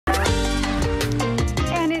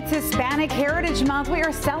Hispanic Heritage Month, we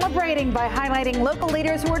are celebrating by highlighting local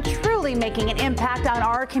leaders who are truly making an impact on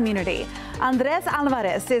our community. Andrés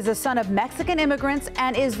Alvarez is the son of Mexican immigrants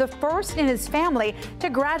and is the first in his family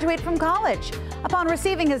to graduate from college. Upon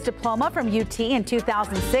receiving his diploma from UT in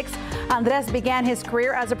 2006, Andrés began his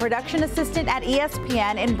career as a production assistant at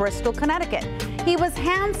ESPN in Bristol, Connecticut. He was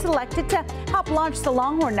hand-selected to help launch the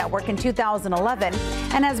Longhorn Network in 2011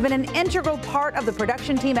 and has been an integral part of the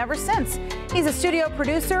production team ever since. He's a studio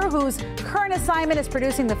producer whose current assignment is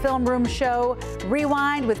producing the Film Room show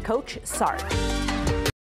Rewind with Coach Sark.